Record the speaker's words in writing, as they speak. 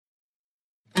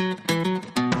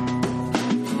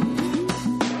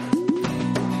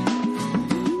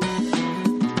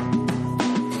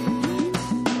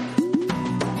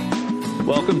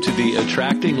Welcome to the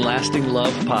Attracting Lasting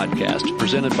Love podcast,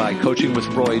 presented by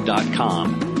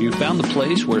CoachingWithRoy.com. You found the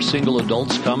place where single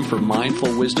adults come for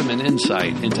mindful wisdom and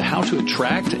insight into how to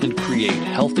attract and create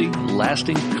healthy,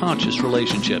 lasting, conscious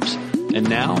relationships. And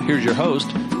now, here's your host,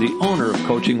 the owner of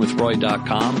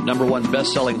CoachingWithRoy.com, #1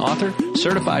 best-selling author,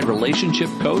 certified relationship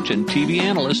coach, and TV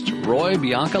analyst, Roy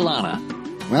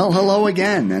Biancalana. Well, hello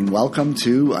again, and welcome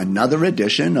to another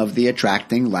edition of the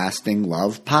Attracting Lasting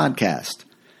Love podcast.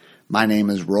 My name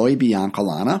is Roy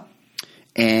Biancalana,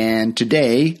 and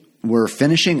today we're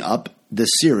finishing up the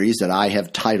series that I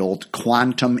have titled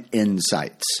Quantum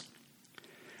Insights.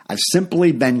 I've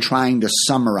simply been trying to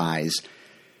summarize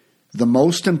the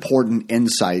most important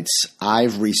insights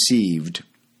I've received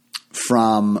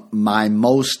from my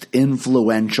most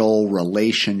influential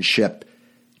relationship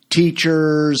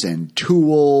teachers and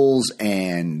tools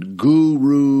and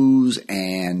gurus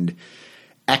and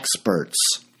experts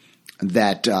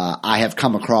that I have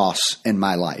come across in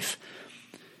my life.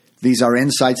 These are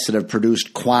insights that have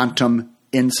produced quantum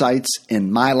insights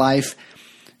in my life,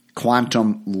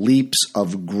 quantum leaps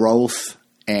of growth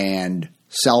and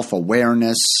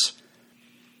self-awareness,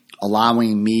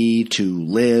 allowing me to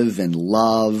live and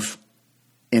love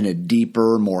in a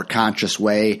deeper, more conscious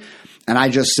way. And I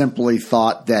just simply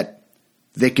thought that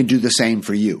they can do the same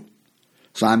for you.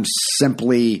 So I'm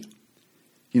simply,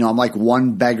 I'm like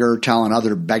one beggar telling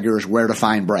other beggars where to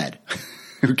find bread.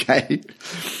 Okay?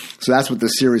 So that's what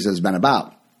this series has been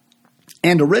about.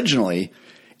 And originally,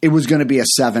 it was going to be a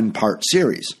 7-part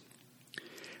series.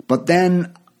 But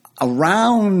then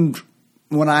around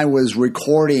when I was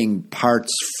recording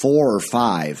parts 4 or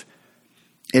 5,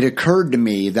 it occurred to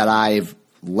me that I've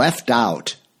left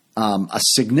out a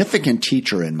significant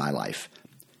teacher in my life,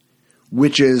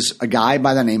 which is a guy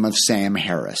by the name of Sam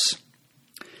Harris.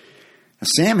 Now,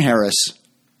 Sam Harris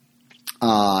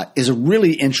is a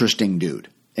really interesting dude,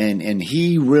 and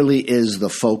he really is the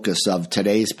focus of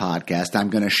today's podcast. I'm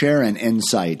going to share an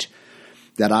insight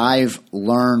that I've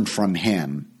learned from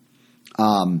him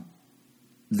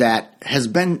that has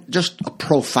been just a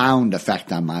profound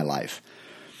effect on my life.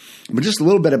 But just a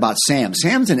little bit about Sam.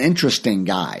 Sam's an interesting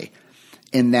guy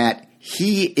in that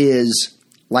he is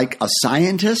like a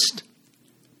scientist,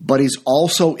 but he's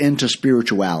also into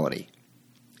spirituality.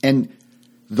 And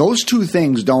those two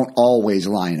things don't always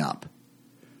line up,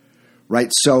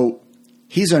 right? So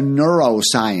he's a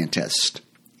neuroscientist,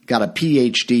 got a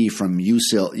PhD from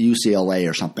UCLA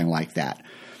or something like that.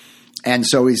 And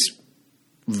so he's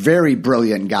a very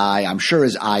brilliant guy. I'm sure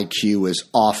his IQ is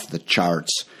off the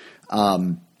charts.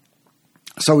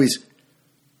 So he's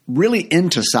really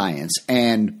into science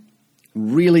and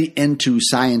really into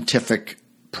scientific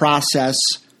process,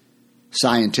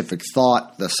 scientific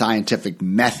thought, the scientific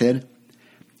method.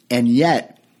 And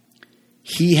yet,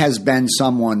 he has been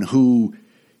someone who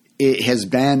has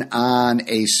been on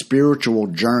a spiritual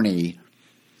journey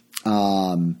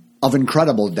of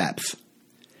incredible depth.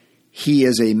 He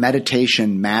is a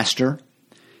meditation master.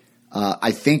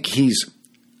 I think he's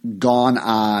gone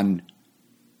on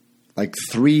like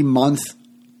 3-month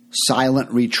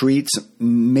silent retreats.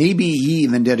 Maybe he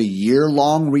even did a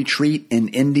year-long retreat in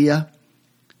India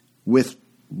with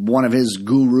one of his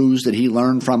gurus that he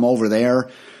learned from over there.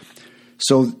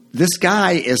 So this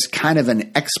guy is kind of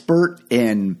an expert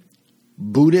in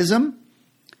Buddhism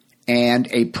and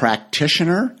a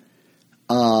practitioner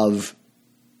of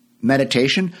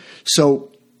meditation.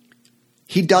 So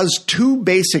he does 2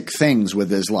 basic things with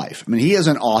his life. I mean, he is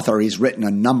an author. He's written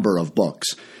a number of books.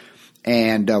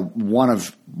 And one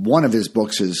of his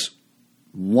books is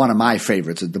one of my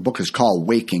favorites. The book is called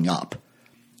Waking Up.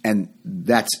 And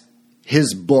that's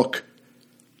his book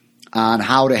on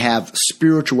how to have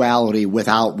spirituality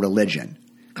without religion.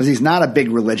 Because he's not a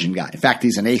big religion guy. In fact,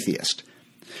 he's an atheist.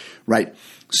 Right?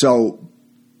 So,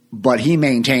 but he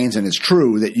maintains, and it's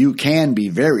true, that you can be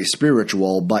very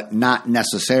spiritual, but not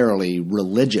necessarily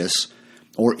religious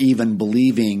or even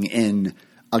believing in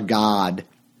a God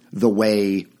the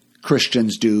way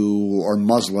Christians do or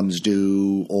Muslims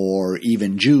do or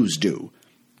even Jews do.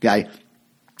 Okay?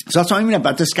 So that's what I mean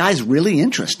about this guy's really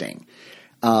interesting.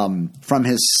 From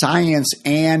his science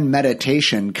and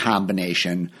meditation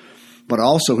combination, but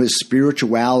also his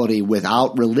spirituality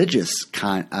without religious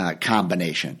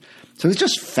combination. So it's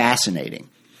just fascinating.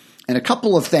 And a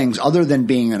couple of things, other than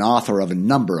being an author of a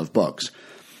number of books,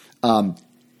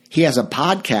 he has a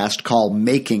podcast called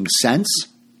Making Sense.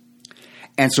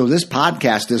 And so this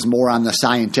podcast is more on the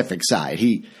scientific side.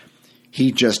 He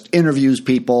just interviews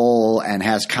people and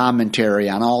has commentary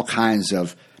on all kinds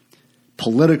of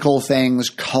political things,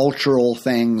 cultural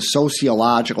things,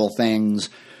 sociological things,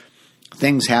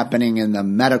 things happening in the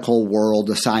medical world,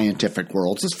 the scientific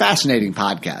world. It's a fascinating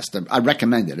podcast. I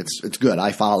recommend it. It's good.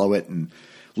 I follow it and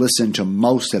listen to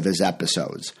most of his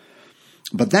episodes.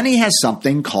 But then he has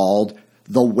something called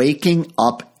the Waking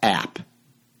Up app.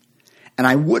 And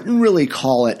I wouldn't really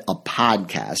call it a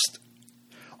podcast,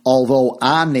 although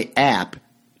on the app,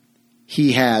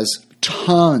 he has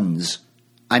tons,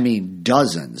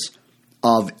 dozens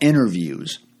of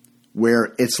interviews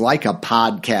where it's like a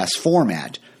podcast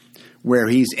format, where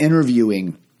he's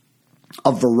interviewing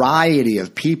a variety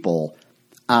of people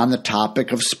on the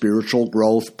topic of spiritual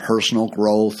growth, personal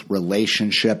growth,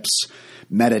 relationships,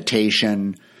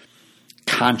 meditation,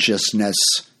 consciousness,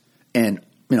 and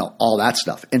all that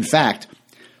stuff. In fact,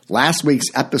 last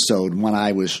week's episode, when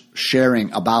I was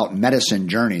sharing about medicine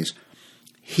journeys,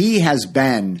 he has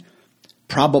been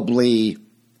probably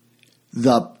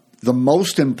the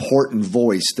most important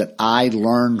voice that I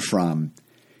learned from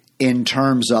in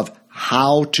terms of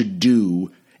how to do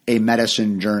a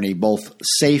medicine journey, both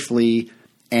safely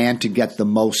and to get the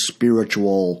most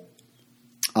spiritual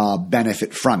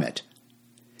benefit from it.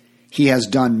 He has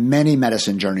done many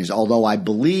medicine journeys, although I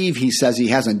believe he says he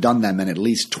hasn't done them in at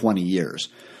least 20 years.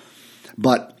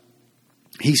 But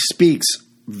he speaks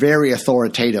very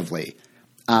authoritatively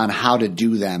on how to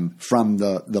do them from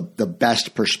the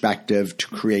best perspective to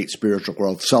create spiritual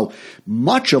growth. So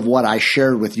much of what I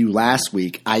shared with you last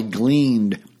week, I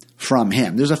gleaned from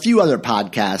him. There's a few other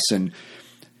podcasts and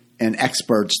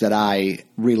experts that I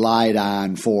relied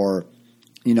on for,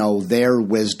 their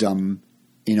wisdom,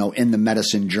 in the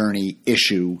medicine journey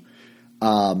issue.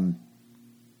 So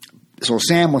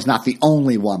Sam was not the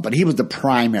only one, but he was the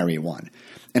primary one.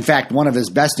 In fact, one of his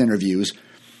best interviews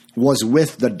was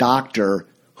with the doctor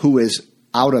who is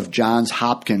out of Johns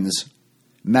Hopkins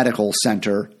Medical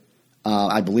Center.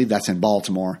 I believe that's in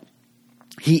Baltimore.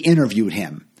 He interviewed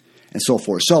him and so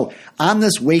forth. So on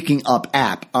this Waking Up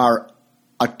app are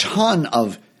a ton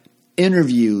of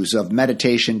interviews of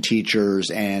meditation teachers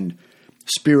and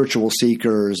spiritual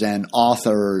seekers and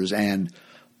authors and,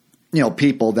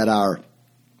 people that are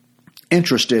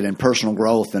interested in personal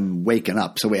growth and waking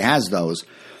up. So he has those.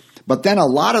 But then a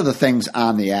lot of the things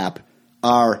on the app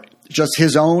are just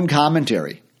his own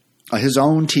commentary, his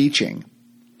own teaching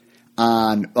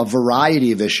on a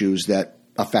variety of issues that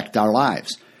affect our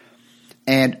lives.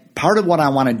 And part of what I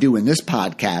want to do in this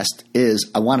podcast is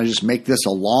I want to just make this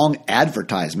a long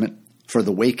advertisement for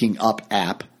the Waking Up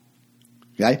app.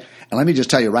 Okay? And let me just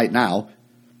tell you right now,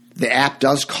 the app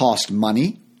does cost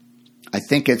money. I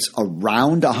think it's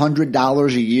around $100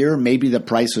 a year. Maybe the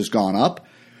price has gone up,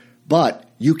 but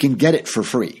you can get it for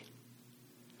free.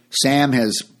 Sam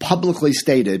has publicly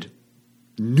stated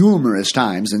numerous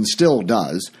times, and still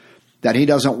does, that he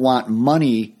doesn't want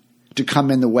money to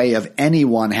come in the way of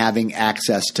anyone having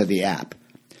access to the app.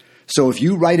 So if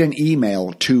you write an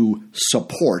email to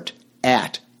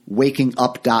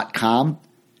support@wakingup.com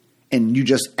and you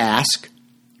just ask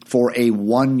for a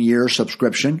 1-year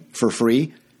subscription for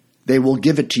free, they will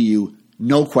give it to you,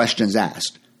 no questions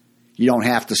asked. You don't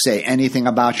have to say anything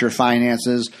about your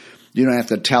finances. You don't have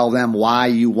to tell them why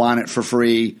you want it for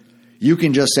free. You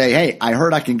can just say, hey, I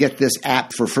heard I can get this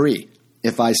app for free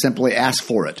if I simply ask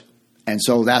for it. And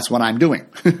so that's what I'm doing.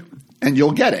 And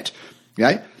you'll get it.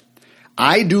 Okay?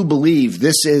 I do believe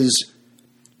this is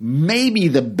maybe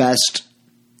the best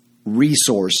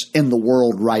resource in the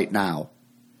world right now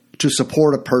to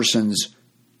support a person's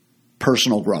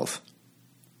personal growth.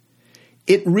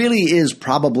 It really is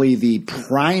probably the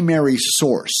primary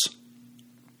source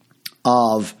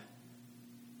of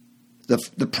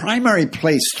the primary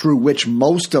place through which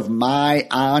most of my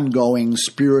ongoing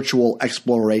spiritual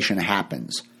exploration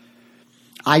happens.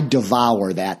 I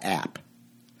devour that app.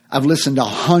 I've listened to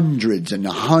hundreds and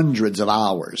hundreds of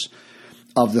hours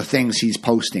of the things he's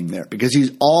posting there because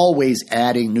he's always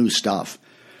adding new stuff.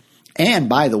 And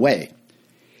by the way,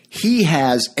 he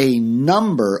has a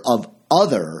number of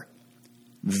other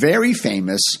very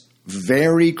famous,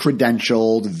 very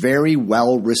credentialed, very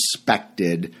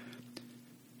well-respected,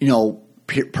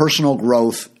 personal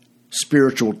growth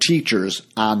spiritual teachers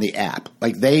on the app.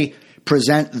 Like they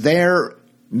present their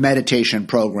meditation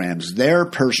programs, their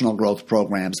personal growth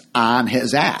programs on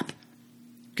his app.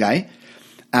 Okay?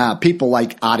 People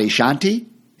like Adi Shanti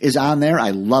is on there.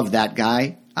 I love that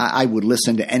guy. I would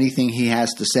listen to anything he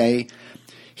has to say.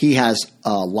 He has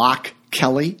Locke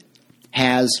Kelly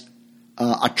has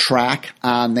a track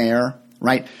on there,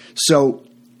 right? So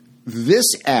this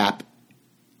app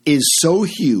is so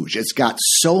huge. It's got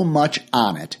so much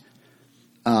on it.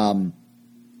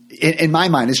 In my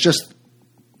mind, it's just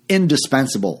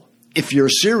indispensable. If you're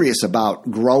serious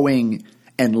about growing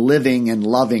and living and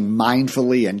loving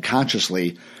mindfully and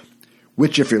consciously,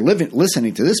 which if you're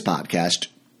listening to this podcast,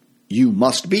 you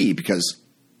must be, because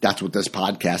that's what this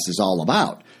podcast is all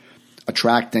about.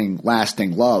 Attracting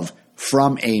lasting love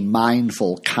from a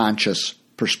mindful, conscious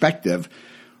perspective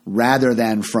rather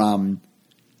than from,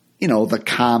 the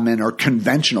common or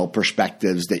conventional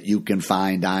perspectives that you can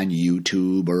find on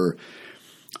YouTube or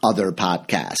other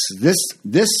podcasts.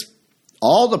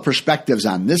 All the perspectives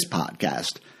on this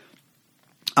podcast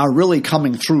are really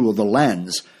coming through the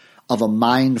lens of a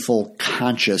mindful,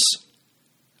 conscious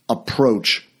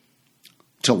approach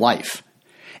to life.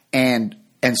 And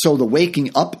so the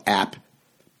Waking Up app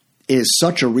is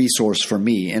such a resource for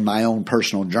me in my own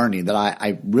personal journey that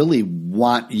I really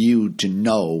want you to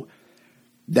know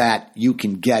that you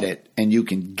can get it, and you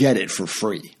can get it for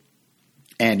free.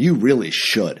 And you really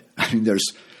should. I mean,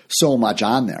 there's so much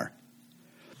on there.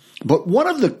 But one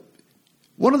of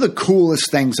the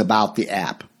coolest things about the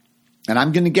app, and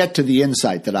I'm going to get to the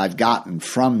insight that I've gotten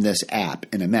from this app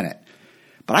in a minute,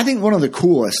 but I think one of the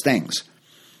coolest things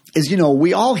is,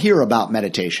 we all hear about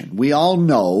meditation. We all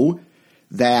know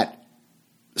that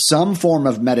some form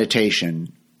of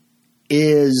meditation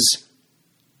is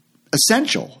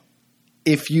essential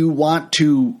if you want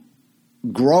to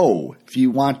grow, if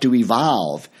you want to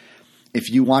evolve,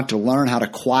 if you want to learn how to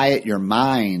quiet your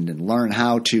mind and learn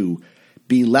how to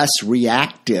be less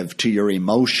reactive to your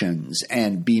emotions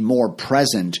and be more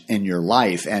present in your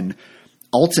life, and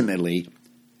ultimately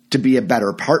to be a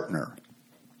better partner.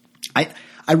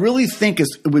 I really think it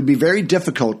would be very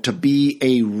difficult to be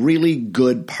a really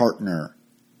good partner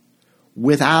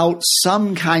without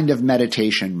some kind of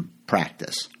meditation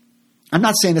practice. I'm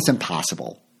not saying it's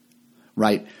impossible,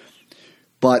 right?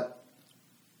 But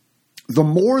the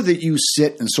more that you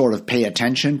sit and sort of pay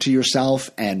attention to yourself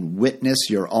and witness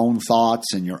your own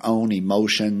thoughts and your own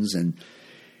emotions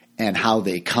and how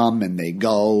they come and they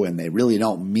go, and they really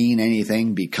don't mean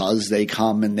anything because they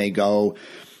come and they go,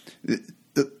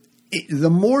 the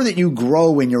more that you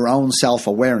grow in your own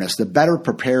self-awareness, the better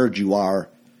prepared you are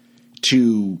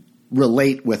to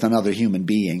relate with another human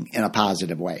being in a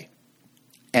positive way.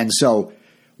 And so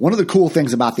one of the cool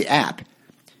things about the app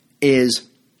is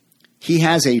he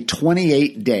has a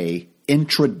 28-day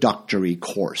introductory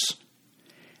course.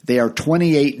 They are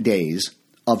 28 days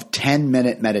of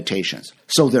 10-minute meditations.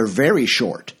 So they're very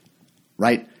short,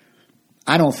 right?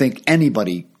 I don't think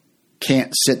anybody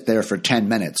can't sit there for 10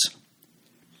 minutes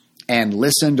and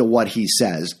listen to what he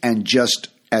says and just,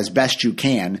 as best you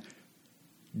can,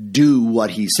 do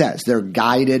what he says. They're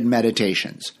guided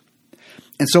meditations.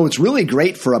 And so it's really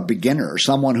great for a beginner,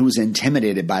 someone who's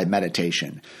intimidated by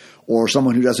meditation, or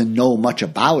someone who doesn't know much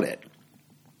about it,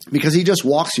 because he just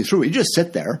walks you through it. You just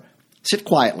sit there, sit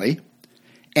quietly,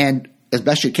 and as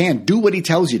best you can, do what he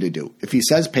tells you to do. If he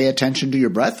says pay attention to your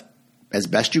breath, as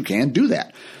best you can, do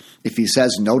that. If he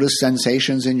says notice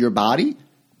sensations in your body,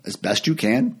 as best you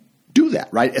can, do that,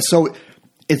 right? So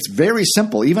it's very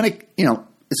simple.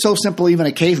 It's so simple even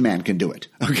a caveman can do it,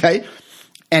 okay?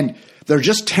 And they're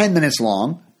just 10 minutes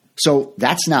long, so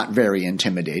that's not very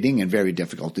intimidating and very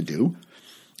difficult to do.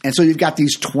 And so you've got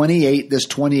this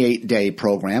 28-day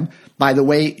program. By the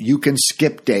way, you can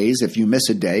skip days. If you miss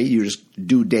a day, you just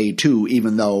do day 2,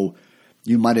 even though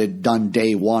you might have done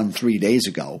day 1 3 days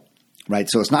ago, right?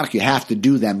 So it's not like you have to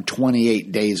do them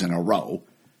 28 days in a row.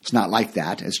 It's not like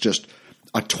that. It's just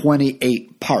a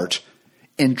 28-part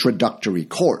introductory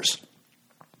course,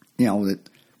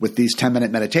 with these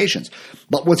 10-minute meditations.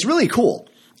 But what's really cool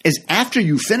is after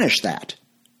you finish that,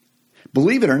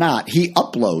 believe it or not, he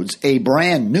uploads a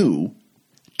brand new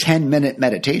 10-minute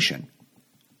meditation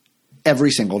every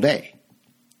single day.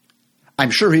 I'm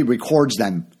sure he records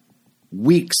them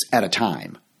weeks at a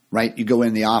time, right? You go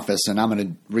in the office and I'm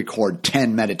going to record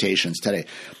 10 meditations today.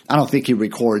 I don't think he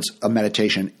records a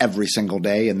meditation every single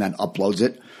day and then uploads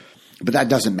it, but that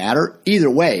doesn't matter.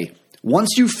 Either way,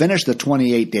 once you finish the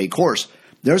 28-day course,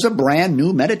 there's a brand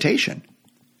new meditation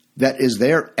that is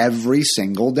there every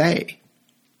single day.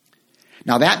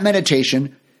 Now that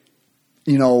meditation,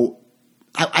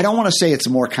 I don't want to say it's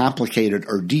more complicated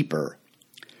or deeper,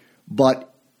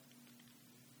 but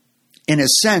in a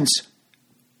sense,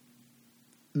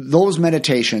 those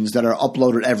meditations that are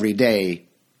uploaded every day,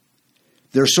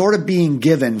 they're sort of being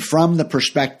given from the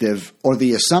perspective or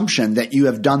the assumption that you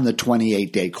have done the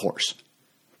 28-day course,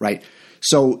 right?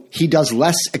 So he does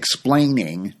less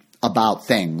explaining about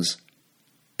things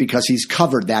because he's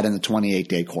covered that in the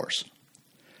 28-day course.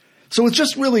 So it's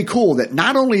just really cool that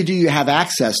not only do you have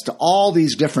access to all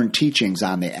these different teachings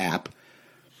on the app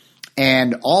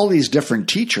and all these different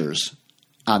teachers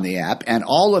on the app and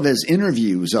all of his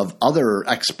interviews of other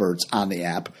experts on the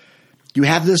app, you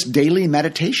have this daily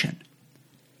meditation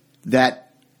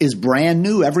that is brand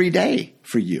new every day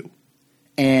for you.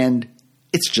 And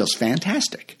it's just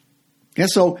fantastic. Yeah,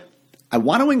 so I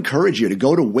want to encourage you to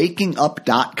go to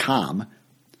wakingup.com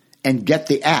and get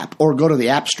the app, or go to the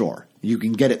App Store. You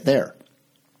can get it there.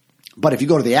 But if you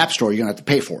go to the App Store, you're going to have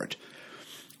to pay for it,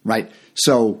 right?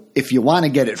 So if you want to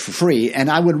get it for free, and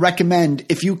I would recommend,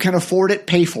 if you can afford it,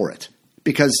 pay for it,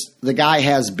 because the guy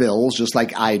has bills just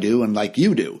like I do and like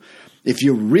you do. If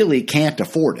you really can't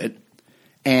afford it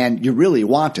and you really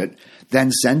want it,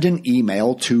 then send an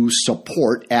email to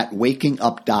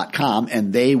support@wakingup.com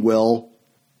and they will,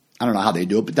 I don't know how they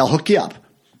do it, but they'll hook you up,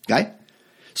 okay?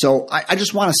 So I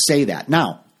just want to say that.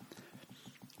 Now,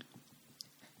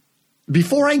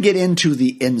 before I get into the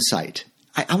insight,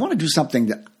 I want to do something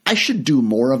that I should do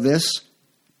more of this.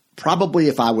 Probably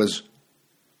if I was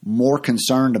more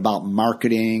concerned about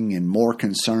marketing and more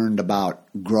concerned about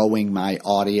growing my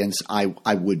audience,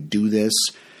 I would do this.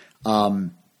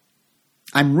 I'm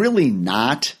really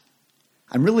not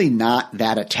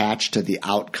that attached to the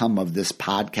outcome of this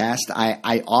podcast.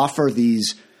 I offer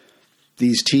these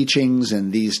teachings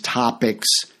and these topics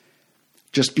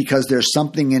just because there's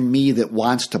something in me that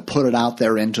wants to put it out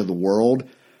there into the world.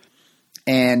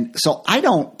 And so I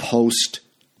don't post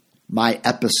my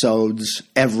episodes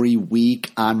every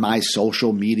week on my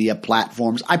social media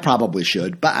platforms. I probably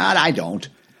should, but I don't.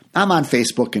 I'm on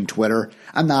Facebook and Twitter.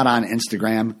 I'm not on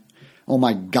Instagram. Oh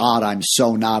my God, I'm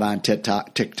so not on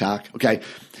TikTok. Okay.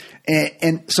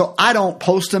 And so I don't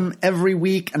post them every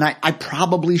week, and I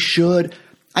probably should.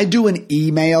 I do an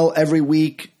email every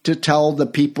week to tell the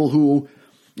people who,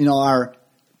 are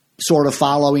sort of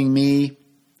following me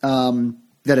that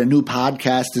a new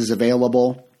podcast is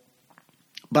available.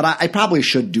 But I probably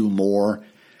should do more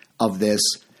of this.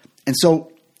 And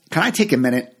so can I take a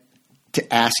minute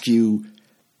to ask you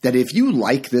that if you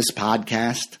like this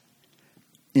podcast,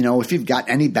 if you've got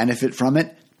any benefit from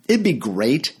it, it'd be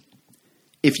great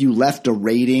if you left a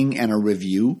rating and a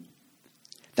review.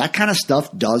 That kind of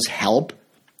stuff does help.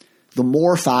 The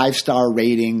more 5-star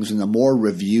ratings and the more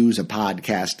reviews a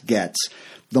podcast gets,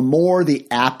 the more the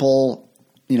Apple,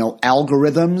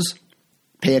 algorithms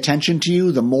pay attention to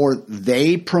you, the more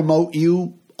they promote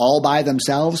you all by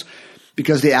themselves,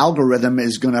 because the algorithm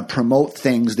is going to promote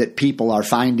things that people are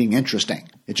finding interesting.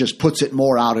 It just puts it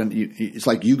more out, and it's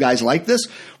like, you guys like this?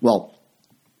 Well,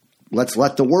 let's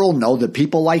let the world know that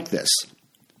people like this.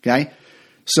 Okay?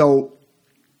 So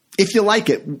if you like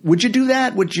it, would you do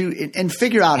that? Would you, and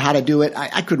figure out how to do it?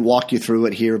 I could walk you through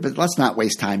it here, but let's not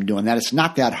waste time doing that. It's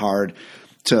not that hard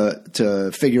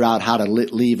to figure out how to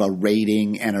leave a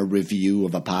rating and a review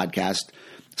of a podcast.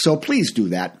 So please do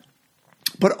that.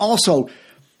 But also,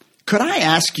 could I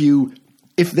ask you,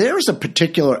 if there's a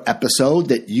particular episode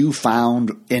that you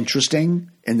found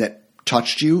interesting and that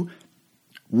touched you,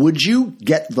 would you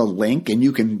get the link? And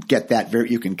you can get that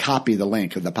you can copy the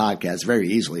link of the podcast very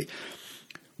easily.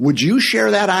 Would you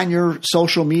share that on your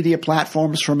social media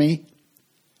platforms for me?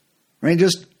 Right?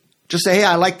 Just say, hey,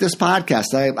 I like this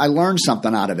podcast. I learned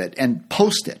something out of it, and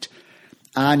post it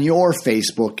on your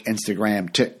Facebook,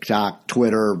 Instagram, TikTok,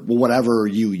 Twitter, whatever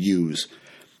you use.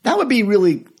 That would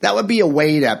be a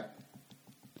way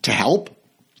to help,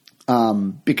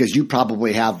 because you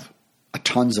probably have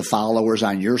tons of followers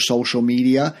on your social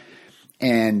media.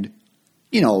 And,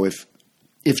 if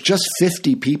just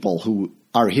 50 people who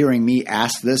are hearing me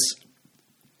ask this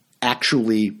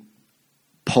actually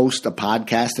post a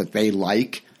podcast that they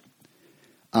like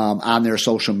on their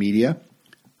social media,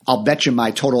 I'll bet you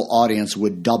my total audience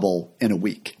would double in a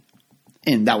week.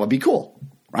 And that would be cool,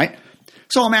 right?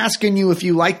 So I'm asking you, if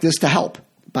you like this, to help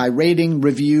by rating,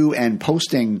 review, and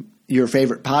posting your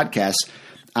favorite podcasts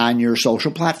on your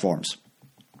social platforms.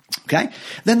 Okay?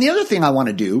 Then the other thing I want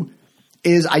to do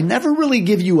is, I never really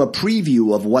give you a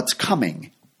preview of what's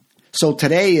coming. So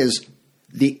today is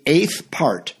the 8th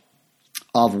part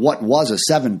of what was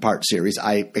a 7-part series.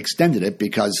 I extended it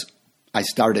because I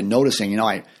started noticing,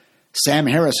 Sam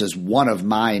Harris is one of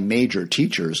my major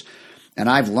teachers, and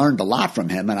I've learned a lot from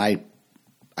him, and I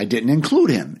didn't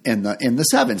include him in the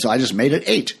 7, so I just made it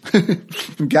 8.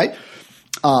 Okay?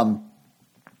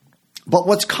 But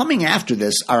what's coming after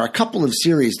this are a couple of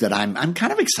series that I'm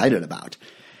kind of excited about.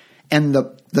 And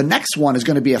the next one is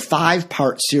going to be a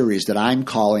 5-part series that I'm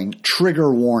calling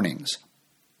Trigger Warnings.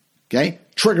 Okay?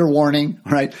 Trigger warning,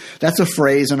 right? That's a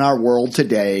phrase in our world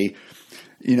today.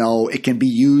 It can be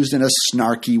used in a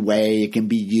snarky way. It can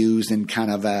be used in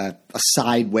kind of a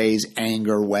sideways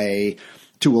anger way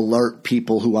to alert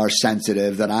people who are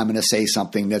sensitive that I'm going to say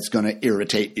something that's going to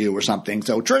irritate you or something.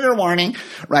 So trigger warning,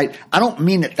 right? I don't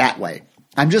mean it that way.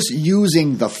 I'm just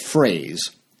using the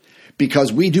phrase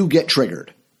because we do get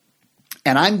triggered.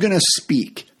 And I'm going to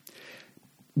speak.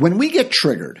 When we get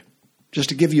triggered, just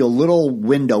to give you a little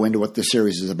window into what this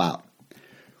series is about,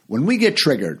 when we get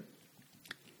triggered,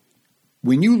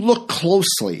 when you look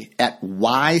closely at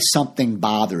why something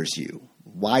bothers you,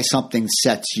 why something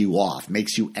sets you off,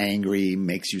 makes you angry,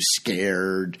 makes you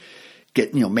scared,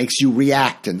 makes you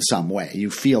react in some way. You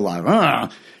feel like,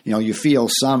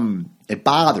 it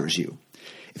bothers you.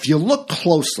 If you look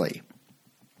closely,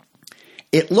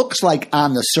 it looks like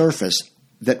on the surface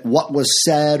that what was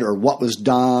said or what was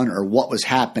done or what was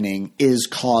happening is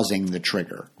causing the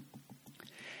trigger.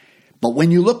 But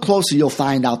when you look closely, you'll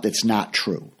find out that's not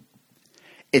true.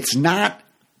 It's not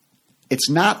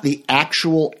the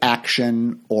actual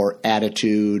action or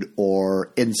attitude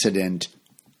or incident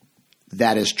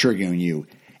that is triggering you.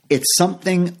 It's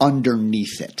something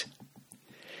underneath it.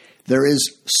 There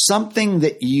is something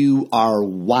that you are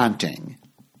wanting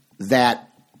that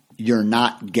you're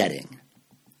not getting.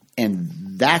 And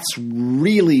that's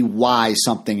really why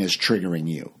something is triggering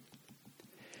you.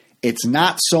 It's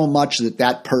not so much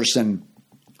that person,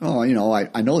 I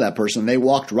know that person. They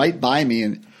walked right by me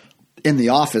in the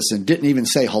office and didn't even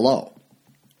say hello.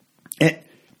 And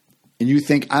you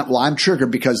think, I'm triggered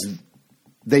because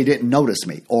they didn't notice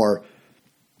me or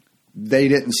they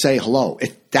didn't say hello.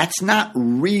 That's not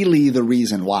really the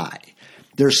reason why.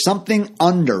 There's something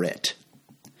under it.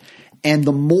 And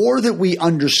the more that we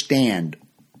understand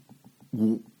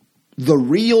the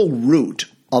real root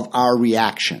of our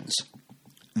reactions,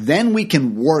 then we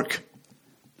can work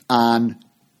on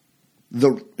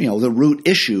the root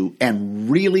issue and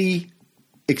really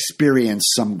experience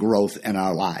some growth in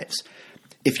our lives.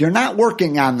 If you're not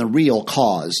working on the real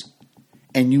cause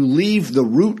and you leave the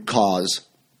root cause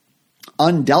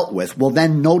undealt with, well,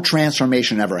 then no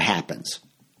transformation ever happens.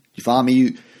 You follow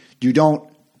me? You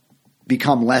don't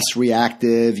become less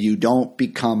reactive. You don't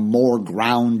become more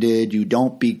grounded. You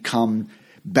don't become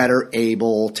better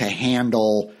able to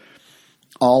handle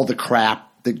all the crap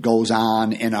that goes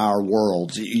on in our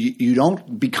worlds. You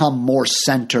don't become more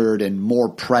centered and more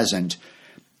present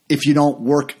if you don't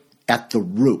work at the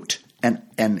root and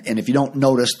if you don't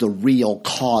notice the real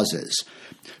causes.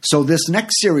 So this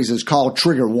next series is called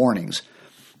Trigger Warnings,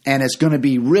 and it's going to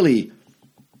be really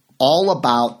all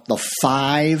about the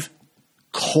 5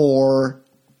 core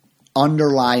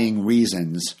underlying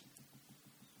reasons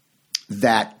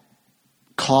that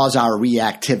cause our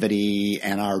reactivity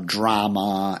and our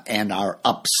drama and our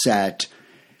upset,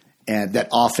 and that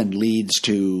often leads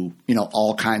to,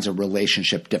 all kinds of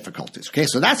relationship difficulties. Okay,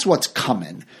 so that's what's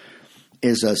coming,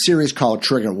 is a series called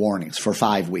Trigger Warnings for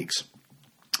 5 weeks.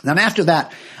 Then after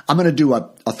that, I'm going to do a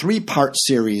 3-part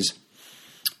series,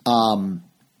 and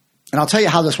I'll tell you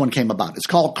how this one came about. It's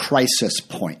called Crisis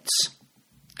Points.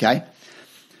 Okay?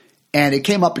 And it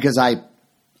came up because I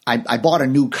bought a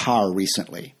new car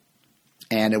recently.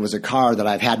 And it was a car that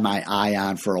I've had my eye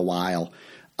on for a while.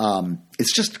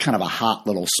 It's just kind of a hot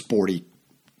little sporty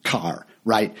car,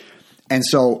 right? And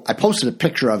so I posted a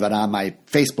picture of it on my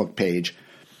Facebook page.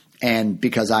 And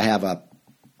because I have a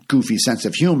goofy sense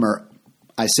of humor,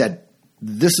 I said,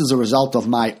 this is a result of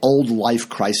my old life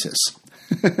crisis.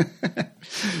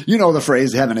 You know the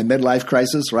phrase, having a midlife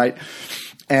crisis, right?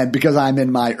 And because I'm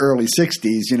in my early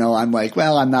 60s, I'm like,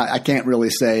 well, I can't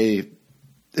really say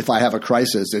if I have a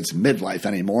crisis, it's midlife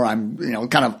anymore. I'm,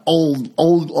 kind of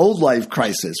old life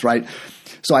crisis, right?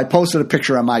 So I posted a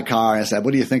picture of my car and I said,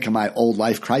 what do you think of my old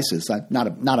life crisis? Not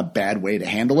a bad way to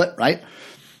handle it, right?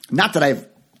 Not that I've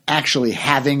actually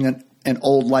having an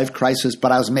old life crisis,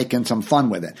 but I was making some fun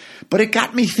with it. But it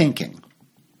got me thinking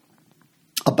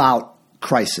about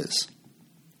crisis.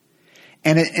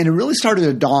 And it really started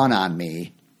to dawn on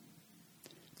me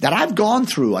that I've gone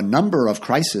through a number of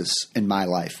crises in my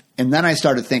life. And then I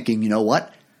started thinking, you know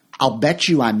what? I'll bet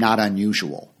you I'm not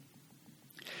unusual.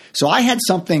 So I had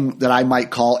something that I might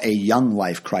call a young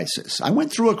life crisis. I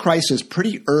went through a crisis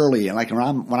pretty early, when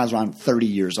I was around 30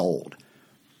 years old.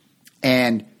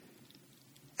 And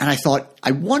I thought,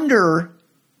 I wonder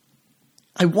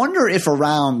if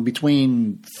around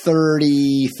between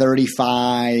 30,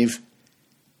 35,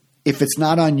 if it's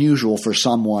not unusual for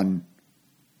someone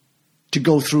to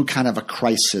go through kind of a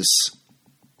crisis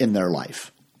in their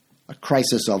life, a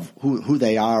crisis of who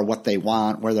they are, what they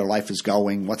want, where their life is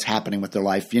going, what's happening with their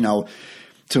life, to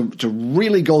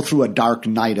really go through a dark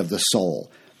night of the soul.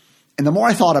 And the more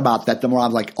I thought about that, the more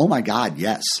I'm like, oh my God,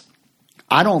 yes.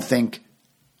 I don't think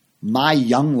my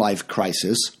young life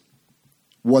crisis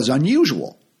was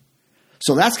unusual.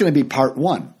 So that's going to be part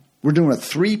 1. We're doing a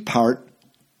 3-part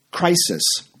crisis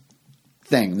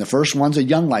thing. The first one's a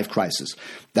young life crisis.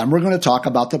 Then we're going to talk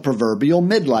about the proverbial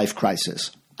midlife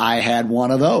crisis. I had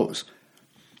one of those.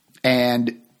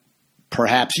 And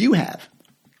perhaps you have.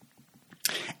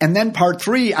 And then part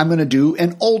 3, I'm going to do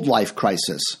an old life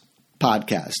crisis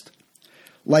podcast.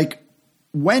 Like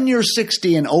when you're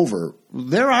 60 and over,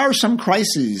 there are some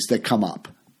crises that come up,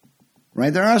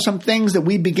 right? There are some things that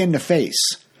we begin to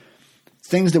face,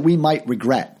 things that we might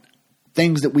regret,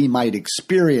 things that we might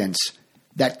experience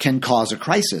that can cause a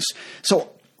crisis.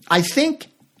 So I think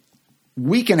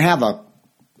we can have a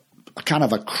kind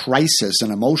of a crisis,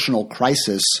 an emotional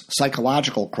crisis,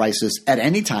 psychological crisis at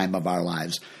any time of our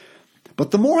lives.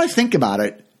 But the more I think about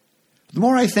it, the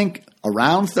more I think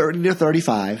around 30 to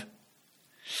 35,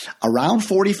 around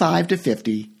 45 to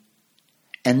 50,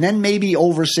 and then maybe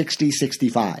over 60,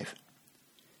 65,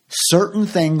 certain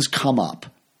things come up.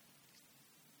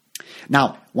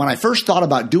 Now, when I first thought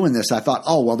about doing this, I thought,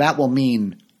 oh, well, that will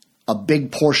mean a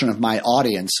big portion of my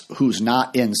audience who's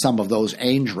not in some of those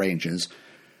age ranges,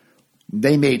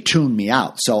 they may tune me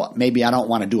out. So maybe I don't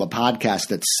want to do a podcast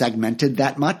that's segmented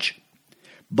that much.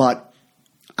 But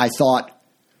I thought,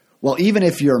 well, even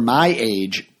if you're my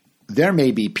age, there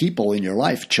may be people in your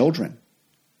life, children,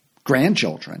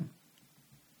 grandchildren,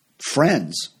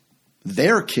 friends,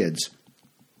 their kids,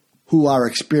 who are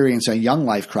experiencing a young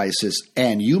life crisis,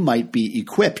 and you might be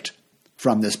equipped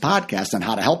from this podcast on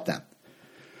how to help them.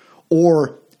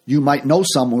 Or you might know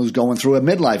someone who's going through a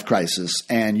midlife crisis,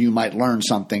 and you might learn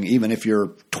something. Even if you're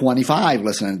 25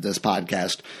 listening to this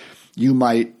podcast, you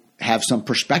might have some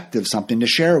perspective, something to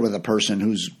share with a person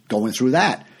who's going through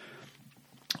that.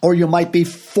 Or you might be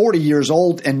 40 years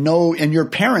old and your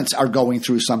parents are going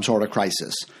through some sort of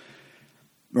crisis,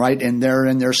 right? And they're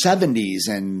in their 70s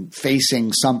and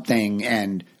facing something,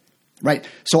 and right.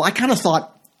 So I kind of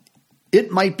thought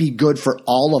it might be good for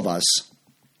all of us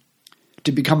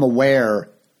to become aware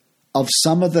of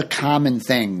some of the common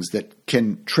things that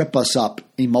can trip us up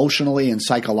emotionally and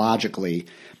psychologically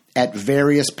at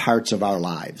various parts of our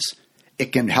lives.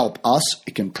 It can help us.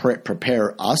 It can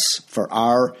prepare us for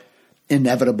our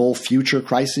inevitable future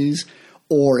crises,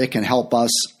 or it can help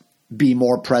us be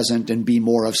more present and be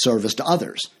more of service to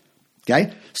others.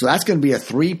 Okay? So that's going to be a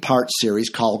 3-part series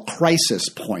called Crisis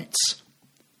Points.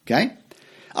 Okay?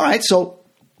 All right, so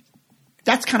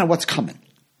that's kind of what's coming.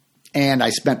 And I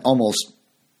spent almost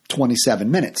 27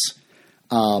 minutes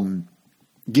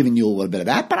giving you a little bit of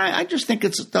that, but I just think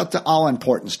it's the all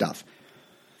important stuff.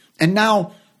 And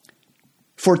now,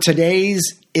 for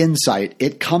today's insight,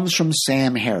 it comes from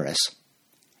Sam Harris.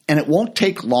 And it won't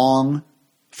take long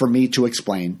for me to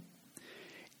explain,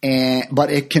 but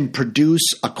it can produce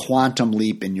a quantum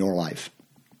leap in your life.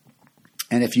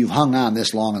 And if you've hung on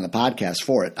this long on the podcast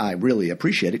for it, I really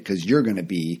appreciate it, because you're going to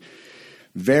be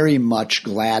very much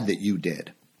glad that you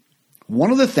did.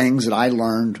 One of the things that I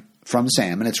learned from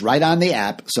Sam, and it's right on the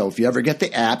app, so if you ever get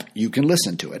the app, you can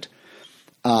listen to it.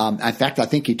 In fact, I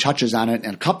think he touches on it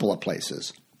in a couple of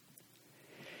places,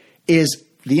 is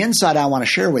the insight I want to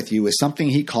share with you is something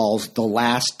he calls the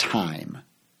last time.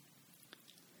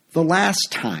 The last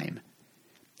time.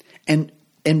 And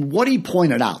what he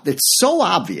pointed out, it's so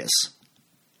obvious,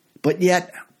 but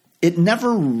yet it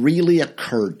never really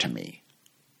occurred to me.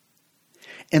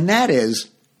 And that is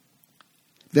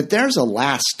that there's a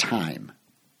last time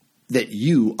that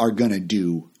you are going to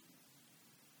do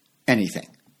anything.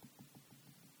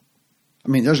 I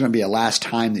mean, there's going to be a last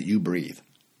time that you breathe.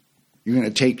 You're going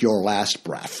to take your last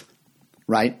breath,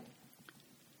 right?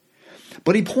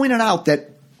 But he pointed out that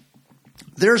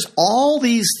there's all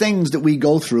these things that we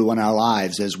go through in our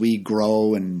lives as we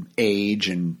grow and age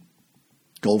and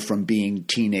go from being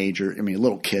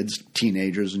little kids,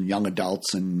 teenagers and young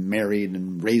adults and married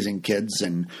and raising kids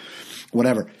and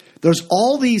whatever. There's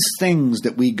all these things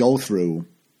that we go through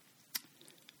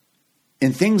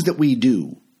and things that we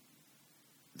do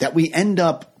that we end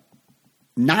up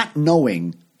not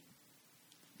knowing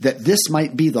that this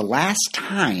might be the last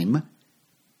time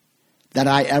that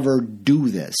I ever do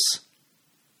this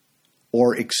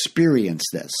or experience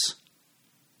this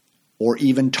or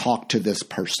even talk to this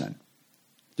person.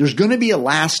 There's going to be a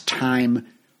last time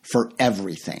for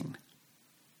everything.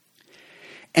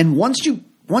 And once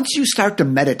you start to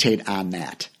meditate on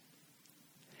that,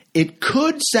 it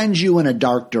could send you in a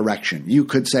dark direction. You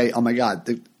could say, oh my God,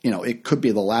 it could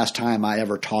be the last time I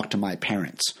ever talked to my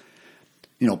parents.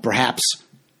 Perhaps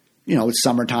it's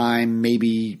summertime,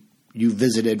 maybe you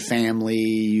visited family,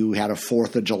 you had a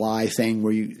 4th of July thing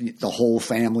where the whole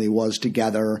family was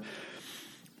together.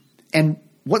 And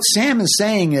what Sam is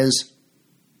saying is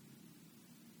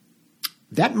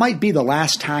that might be the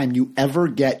last time you ever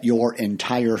get your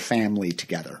entire family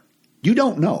together. You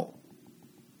don't know,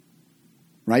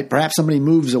 right? Perhaps somebody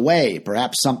moves away,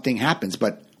 perhaps something happens,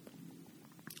 but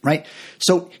right?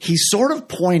 So he's sort of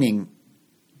pointing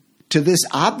to this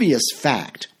obvious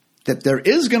fact that there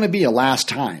is going to be a last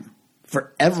time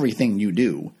for everything you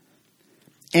do.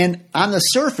 And on the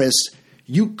surface,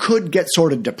 you could get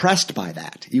sort of depressed by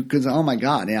that. You could say, oh my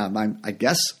God, yeah, I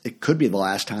guess it could be the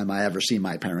last time I ever see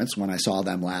my parents when I saw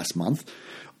them last month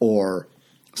or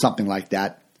something like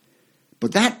that.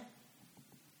 But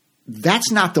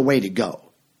that's not the way to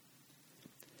go.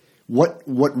 What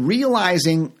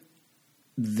realizing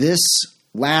this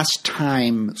last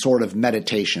time sort of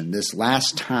meditation, this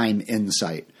last time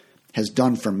insight has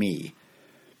done for me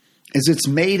is it's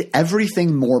made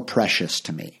everything more precious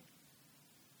to me.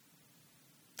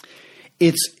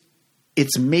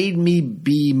 It's made me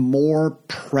be more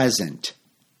present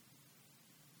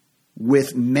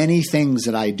with many things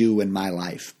that I do in my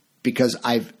life because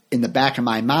in the back of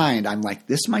my mind, I'm like,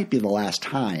 this might be the last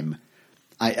time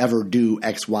I ever do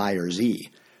X, Y, or Z.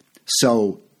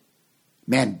 So,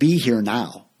 man, be here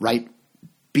now, right?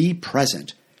 Be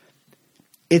present.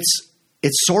 It's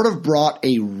sort of brought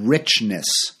a richness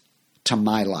to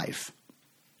my life.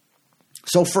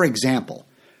 So, for example,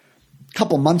 a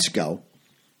couple months ago,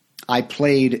 I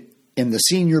played in the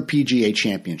Senior PGA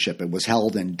Championship. It was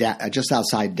held in just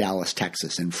outside Dallas,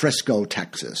 Texas, in Frisco,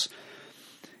 Texas.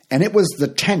 And it was the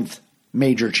 10th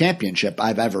major championship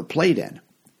I've ever played in.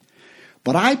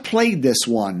 But I played this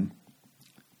one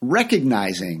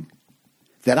recognizing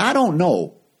that I don't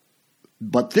know,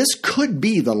 but this could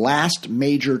be the last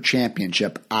major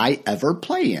championship I ever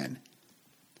play in.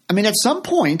 I mean, at some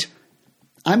point,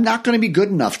 I'm not going to be good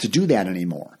enough to do that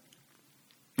anymore.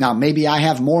 Now, maybe I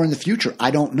have more in the future. I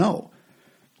don't know.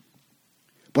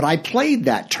 But I played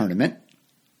that tournament,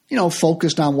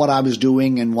 focused on what I was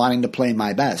doing and wanting to play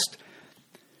my best.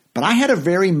 But I had a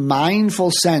very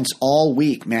mindful sense all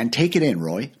week, man. Take it in,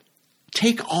 Roy.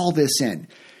 Take all this in.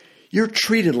 You're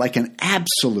treated like an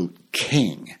absolute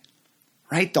king,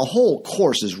 right? The whole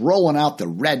course is rolling out the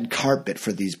red carpet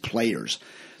for these players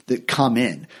that come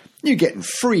in. You're getting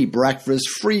free breakfast,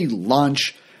 free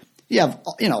lunch. You have,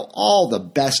 all the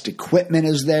best equipment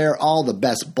is there, all the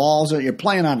best balls. You're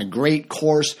playing on a great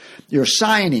course. You're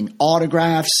signing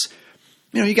autographs.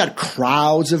 You got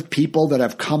crowds of people that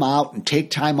have come out and take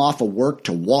time off of work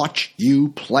to watch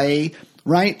you play,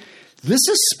 right? This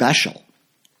is special.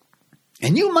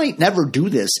 And you might never do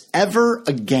this ever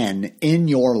again in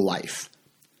your life.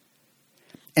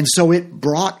 And so it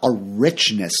brought a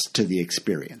richness to the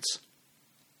experience.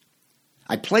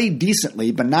 I played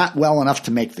decently, but not well enough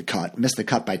to make the cut. Missed the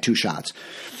cut by 2 shots.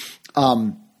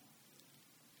 But,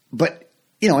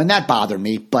 and that bothered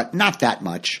me, but not that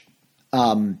much.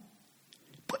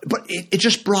 But it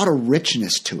just brought a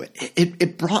richness to it.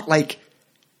 It brought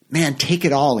man, take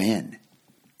it all in.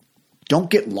 Don't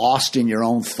get lost in your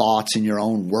own thoughts and your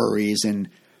own worries and,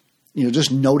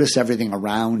 just notice everything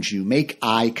around you. Make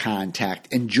eye contact.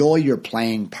 Enjoy your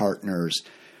playing partners.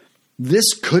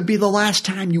 This could be the last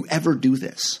time you ever do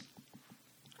this.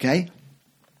 Okay?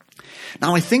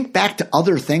 Now, I think back to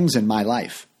other things in my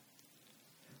life.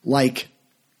 Like,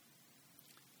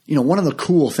 one of the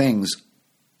cool things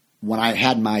when I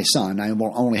had my son, I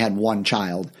only had one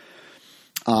child.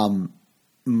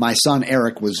 My son,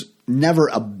 Eric, was never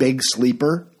a big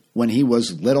sleeper when he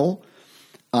was little.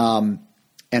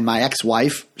 And my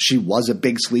ex-wife, she was a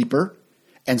big sleeper.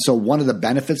 And so one of the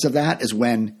benefits of that is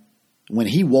when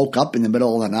he woke up in the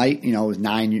middle of the night, he was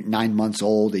 9 months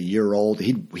old, a year old,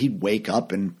 he'd wake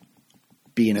up and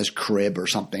be in his crib or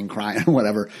something, crying or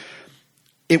whatever.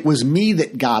 It was me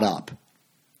that got up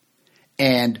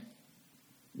and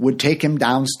would take him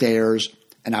downstairs,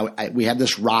 and we had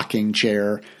this rocking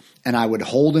chair, and I would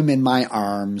hold him in my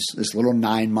arms, this little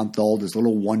 9-month-old, this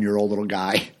little 1-year-old little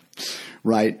guy,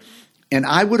 right? And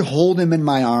I would hold him in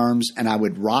my arms, and I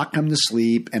would rock him to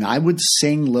sleep, and I would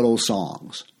sing little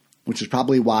songs, which is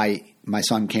probably why my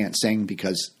son can't sing,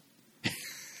 because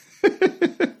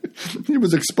he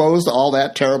was exposed to all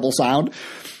that terrible sound.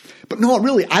 But no,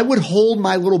 really, I would hold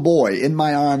my little boy in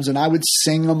my arms and I would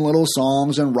sing him little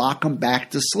songs and rock him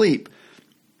back to sleep.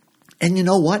 And you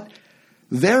know what?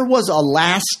 There was a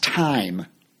last time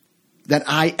that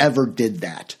I ever did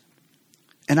that.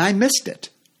 And I missed it.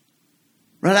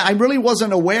 Right? I really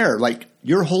wasn't aware.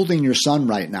 You're holding your son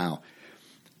right now.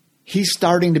 He's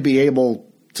starting to be able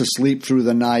to sleep through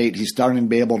the night. He's starting to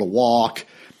be able to walk.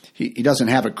 He doesn't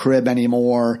have a crib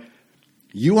anymore.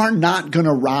 You are not going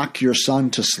to rock your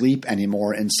son to sleep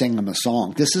anymore and sing him a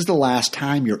song. This is the last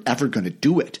time you're ever going to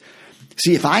do it.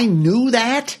 See, if I knew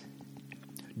that,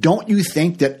 don't you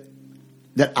think that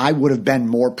I would have been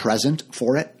more present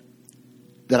for it?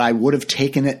 That I would have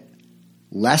taken it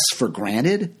less for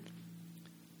granted?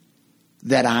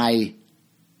 That I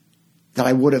that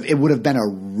it would have been a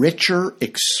richer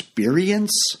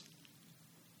experience,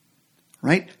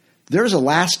 right? There's the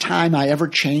last time I ever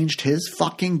changed his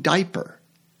fucking diaper.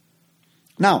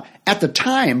 Now, at the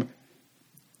time,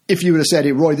 if you would have said,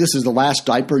 hey, Roy, this is the last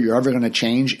diaper you're ever going to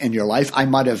change in your life, I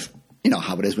might have, you know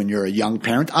how it is when you're a young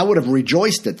parent, I would have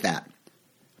rejoiced at that.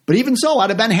 But even so, I'd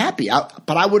have been happy.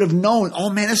 But I would have known, oh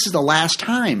man, this is the last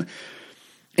time.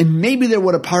 And maybe there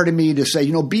would have part of me to say,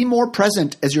 you know, be more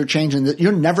present as you're changing that.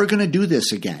 You're never going to do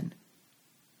this again.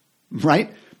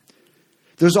 Right?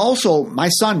 There's also, my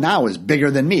son now is bigger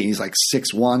than me. He's like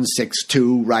 6'1",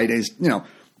 6'2", right?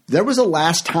 There was a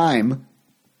last time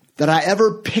that I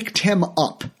ever picked him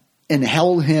up and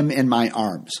held him in my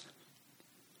arms.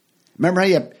 Remember how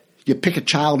you pick a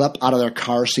child up out of their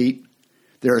car seat?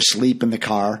 They're asleep in the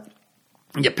car.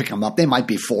 You pick them up. They might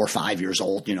be 4 or 5 years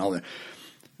old,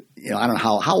 I don't know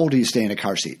how old do you stay in a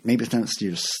car seat? Maybe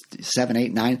you're 7,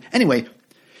 8, 9. Anyway,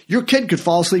 your kid could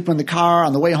fall asleep in the car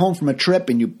on the way home from a trip,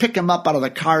 and you pick him up out of the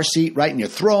car seat, right? And you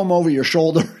throw him over your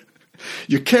shoulder.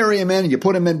 You carry him in and you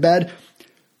put him in bed.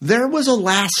 There was a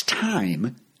last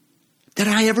time that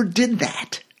I ever did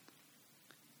that.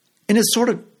 And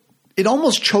it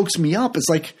almost chokes me up. It's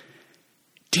like,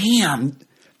 damn,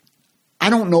 I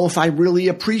don't know if I really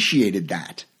appreciated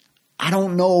that. I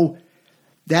don't know.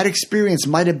 That experience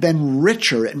might have been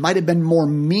richer. It might have been more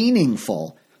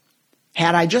meaningful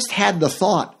had I just had the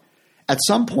thought at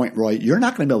some point, Roy, you're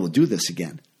not going to be able to do this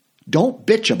again. Don't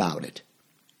bitch about it.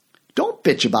 Don't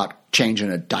bitch about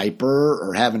changing a diaper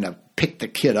or having to pick the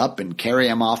kid up and carry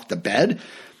him off the bed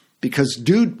because,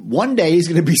 dude, one day he's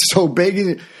going to be so big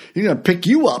he's going to pick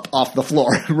you up off the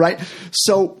floor, right?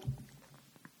 So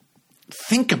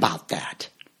think about that.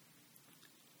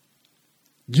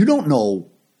 You don't know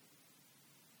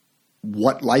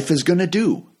what life is going to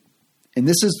do. And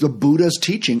this is the Buddha's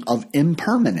teaching of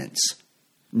impermanence.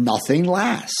 Nothing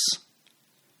lasts.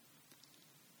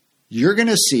 You're going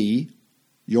to see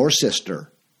your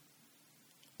sister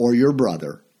or your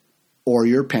brother or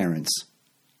your parents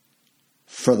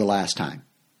for the last time.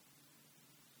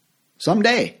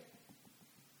 Someday,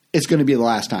 it's going to be the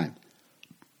last time.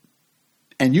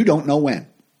 And you don't know when.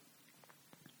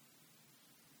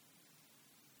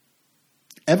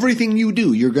 Everything you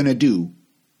do, you're going to do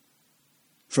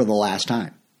for the last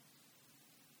time.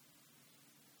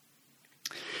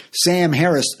 Sam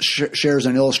Harris shares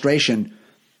an illustration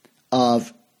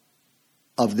of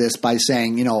this by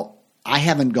saying, I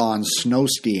haven't gone snow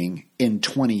skiing in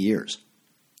 20 years.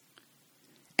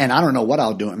 And I don't know what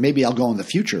I'll do. Maybe I'll go in the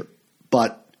future.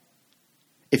 But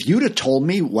if you'd have told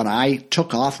me when I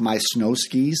took off my snow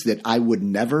skis that I would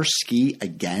never ski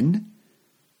again,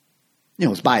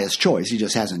 it's by his choice. He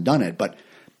just hasn't done it. But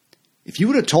if you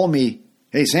would have told me,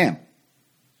 hey, Sam,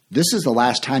 this is the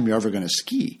last time you're ever going to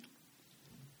ski,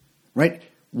 right?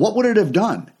 What would it have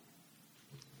done?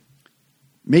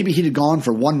 Maybe he'd have gone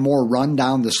for one more run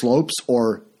down the slopes,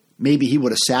 or maybe he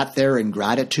would have sat there in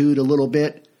gratitude a little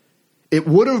bit. It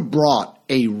would have brought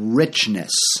a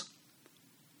richness.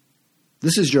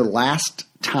 This is your last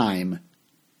time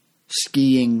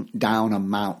skiing down a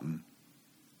mountain.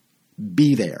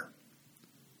 Be there.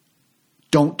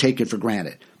 Don't take it for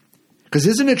granted. Because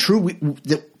isn't it true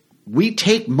that we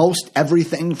take most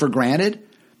everything for granted?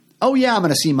 Oh, yeah, I'm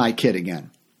going to see my kid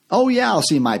again. Oh, yeah, I'll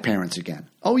see my parents again.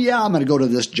 Oh, yeah, I'm going to go to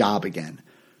this job again.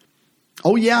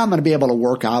 Oh, yeah, I'm going to be able to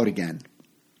work out again.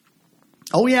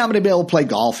 Oh, yeah, I'm going to be able to play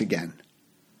golf again.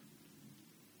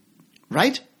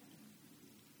 Right?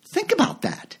 Think about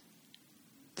that.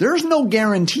 There's no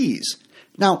guarantees.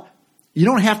 Now, you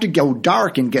don't have to go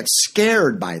dark and get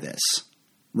scared by this,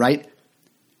 right?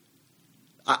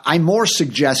 I more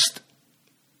suggest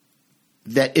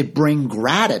that it bring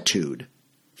gratitude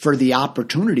for the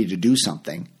opportunity to do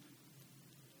something,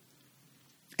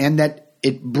 and that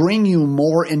it bring you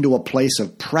more into a place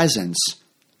of presence,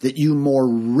 that you more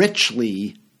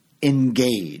richly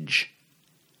engage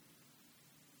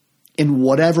in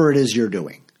whatever it is you're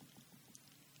doing.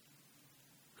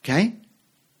 Okay?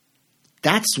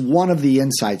 That's one of the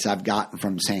insights I've gotten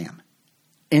from Sam.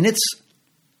 And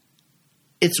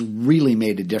it's really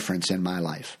made a difference in my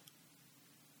life.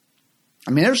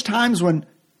 I mean, there's times when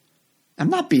I'm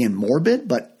not being morbid,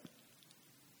 but,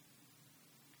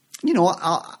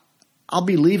 I'll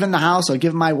be leaving the house. I'll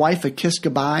give my wife a kiss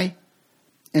goodbye.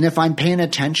 And if I'm paying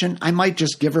attention, I might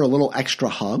just give her a little extra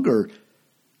hug or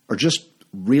just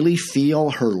really feel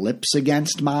her lips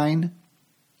against mine.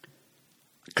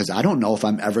 Because I don't know if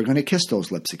I'm ever going to kiss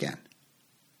those lips again.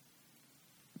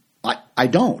 I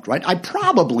don't, right? I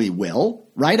probably will,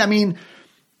 right? I mean,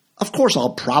 of course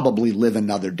I'll probably live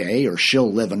another day, or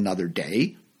she'll live another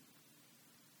day.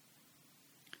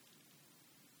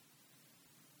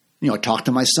 talk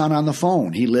to my son on the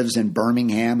phone. He lives in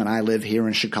Birmingham and I live here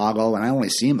in Chicago, and I only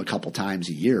see him a couple times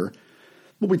a year.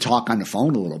 But we talk on the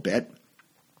phone a little bit.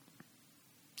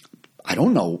 I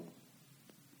don't know.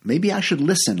 Maybe I should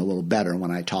listen a little better when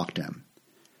I talk to him.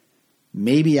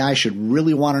 Maybe I should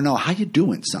really want to know, how you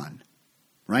doing, son?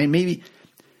 Right? Maybe.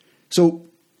 So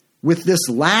with this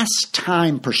last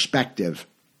time perspective,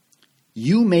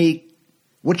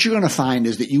 what you're going to find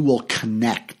is that you will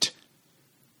connect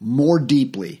more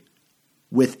deeply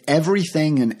with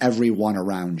everything and everyone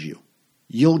around you.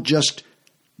 You'll just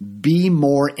be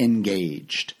more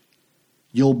engaged.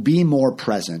 You'll be more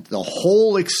present. The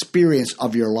whole experience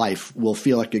of your life will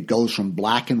feel like it goes from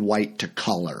black and white to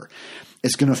color.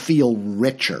 It's going to feel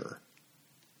richer.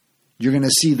 You're going to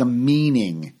see the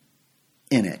meaning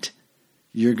in it.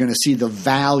 You're going to see the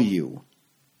value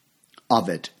of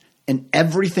it. And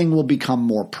everything will become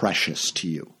more precious to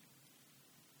you.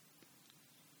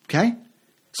 Okay?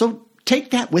 So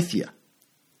take that with you.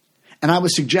 And I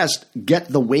would suggest get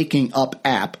the Waking Up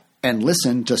app and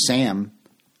listen to Sam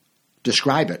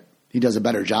describe it. He does a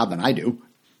better job than I do.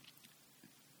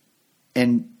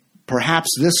 And perhaps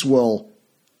this will,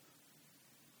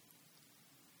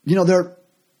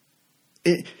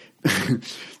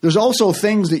 there's also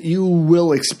things that you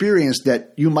will experience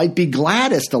that you might be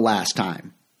glad it's the last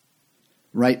time,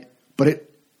 right?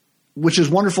 Which is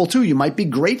wonderful too. You might be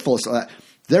grateful. So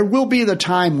there will be the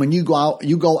time when you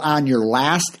go on your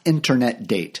last internet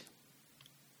date,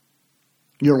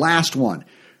 your last one.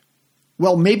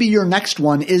 Well, maybe your next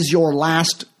one is your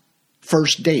last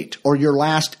first date or your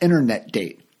last internet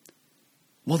date.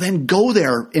 Well, then go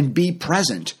there and be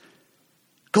present.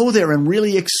 Go there and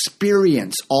really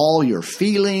experience all your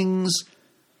feelings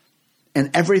and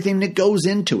everything that goes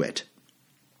into it.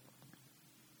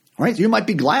 All right? You might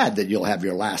be glad that you'll have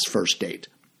your last first date.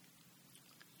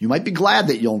 You might be glad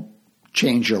that you'll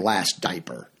change your last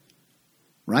diaper.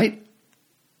 Right?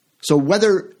 So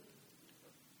whether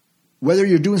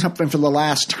you're doing something for the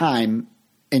last time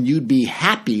and you'd be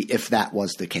happy if that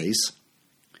was the case,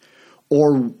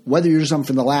 or whether you're doing something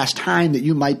for the last time that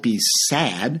you might be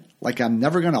sad, like I'm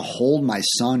never going to hold my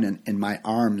son in my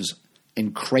arms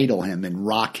and cradle him and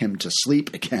rock him to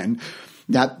sleep again,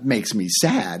 that makes me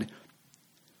sad,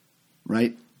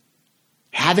 right?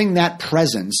 Having that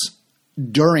presence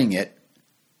during it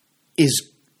it's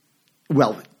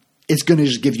going to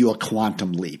just give you a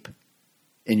quantum leap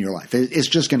in your life. It's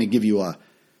just going to give you a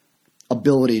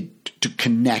ability to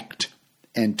connect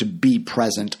and to be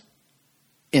present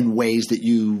in ways that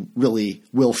you really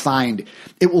will find.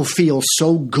 It will feel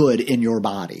so good in your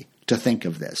body to think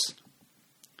of this,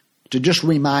 to just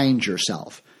remind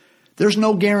yourself. There's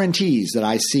no guarantees that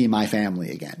I see my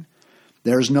family again.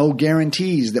 There's no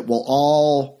guarantees that we'll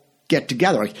all get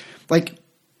together. Like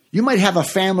you might have a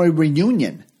family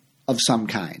reunion of some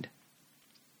kind,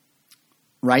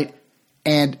 right?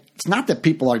 And it's not that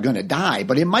people are going to die,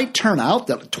 but it might turn out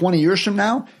that 20 years from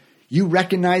now, you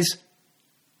recognize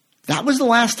that was the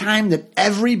last time that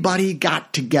everybody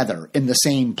got together in the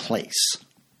same place,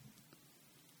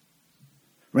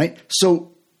 right?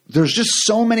 So there's just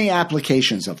so many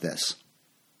applications of this.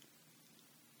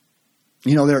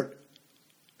 There's going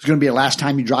to be a last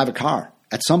time you drive a car.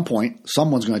 At some point,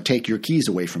 someone's going to take your keys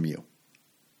away from you.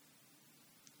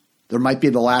 There might be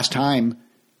the last time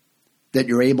that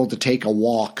you're able to take a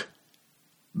walk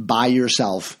by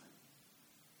yourself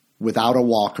without a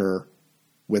walker,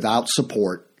 without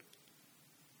support,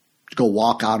 to go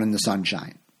walk out in the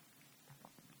sunshine.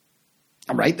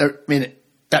 All right?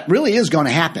 That really is going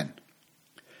to happen.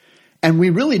 And we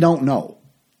really don't know.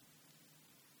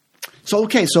 So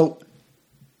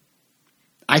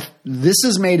this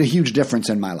has made a huge difference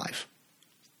in my life.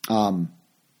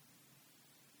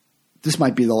 This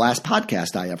might be the last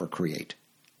podcast I ever create,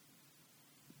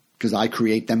 because I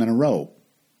create them in a row.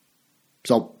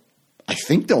 So I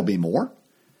think there'll be more.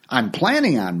 I'm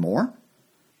planning on more.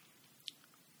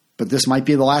 But this might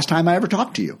be the last time I ever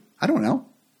talk to you. I don't know.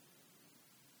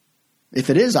 If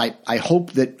it is, I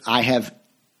hope that I have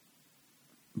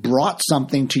brought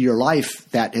something to your life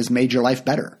that has made your life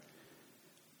better,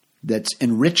 that's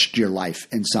enriched your life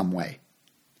in some way.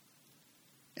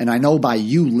 And I know by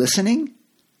you listening,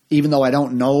 even though I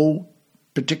don't know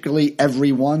particularly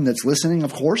everyone that's listening,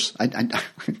 of course, I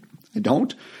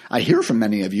don't. I hear from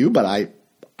many of you, but I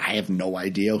have no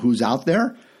idea who's out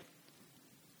there.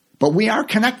 But we are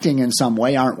connecting in some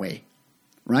way, aren't we?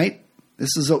 Right?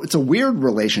 It's a weird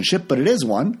relationship, but it is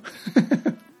one.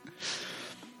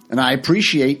 And I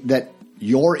appreciate that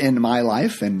you're in my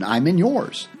life and I'm in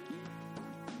yours.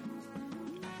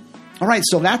 All right,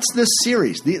 so that's this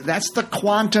series. That's the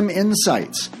Quantum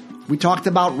Insights. We talked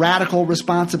about radical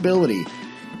responsibility,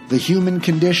 the human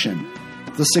condition,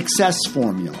 the success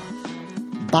formula,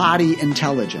 body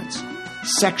intelligence,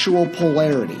 sexual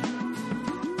polarity,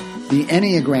 the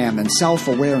Enneagram and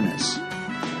self-awareness,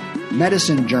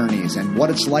 medicine journeys and what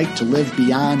it's like to live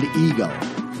beyond ego.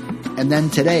 And then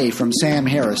today from Sam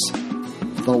Harris,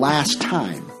 The Last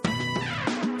Time.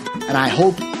 And I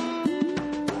hope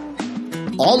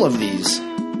all of these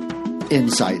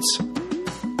insights,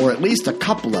 or at least a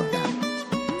couple of them,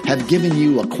 have given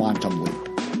you a quantum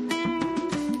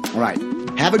leap. All right.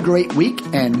 Have a great week,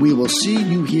 and we will see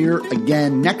you here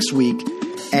again next week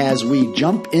as we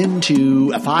jump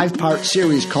into a 5-part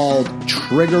series called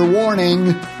Trigger Warning.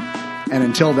 And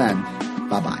until then,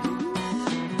 bye-bye.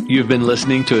 You've been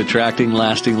listening to Attracting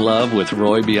Lasting Love with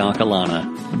Roy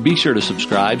Biancalana. Be sure to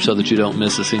subscribe so that you don't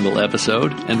miss a single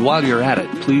episode. And while you're at it,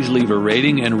 please leave a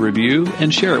rating and review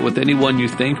and share it with anyone you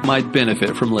think might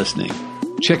benefit from listening.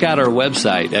 Check out our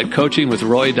website at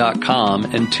coachingwithroy.com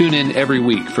and tune in every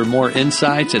week for more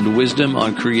insights and wisdom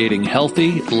on creating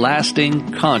healthy,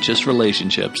 lasting, conscious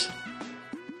relationships.